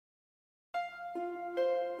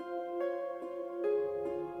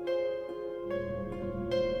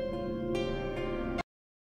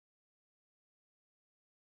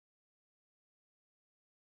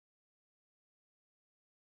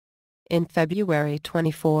In February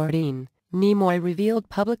 2014, Nimoy revealed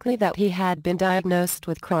publicly that he had been diagnosed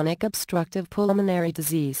with chronic obstructive pulmonary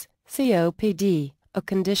disease, COPD, a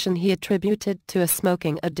condition he attributed to a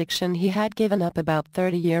smoking addiction he had given up about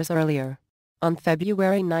 30 years earlier. On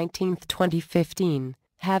February 19, 2015,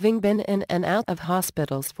 having been in and out of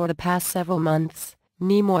hospitals for the past several months,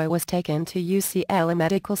 Nimoy was taken to UCLA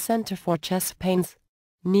Medical Center for chest pains.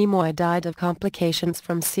 Nimoy died of complications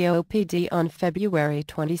from COPD on February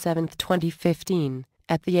 27, 2015,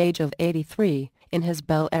 at the age of 83, in his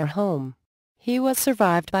Bel Air home. He was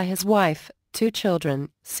survived by his wife, 2 children,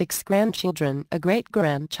 6 grandchildren, a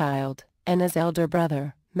great-grandchild, and his elder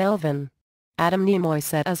brother, Melvin. Adam Nimoy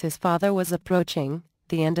said as his father was approaching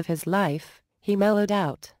the end of his life, he mellowed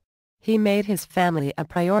out. He made his family a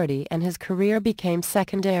priority and his career became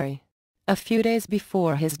secondary. A few days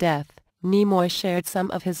before his death, Nimoy shared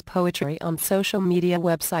some of his poetry on social media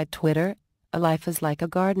website Twitter. "A life is like a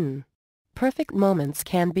garden. Perfect moments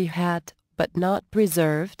can be had, but not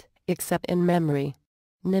preserved, except in memory."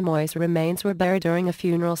 Nimoy's remains were buried during a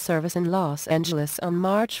funeral service in Los Angeles on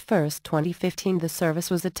March 1, 2015. The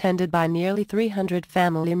service was attended by nearly 300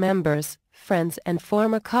 family members, friends and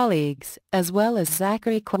former colleagues, as well as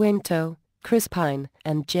Zachary Quinto, Chris Pine,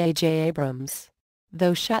 and J.J. Abrams.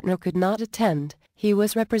 Though Shatner could not attend, he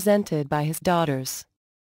was represented by his daughters.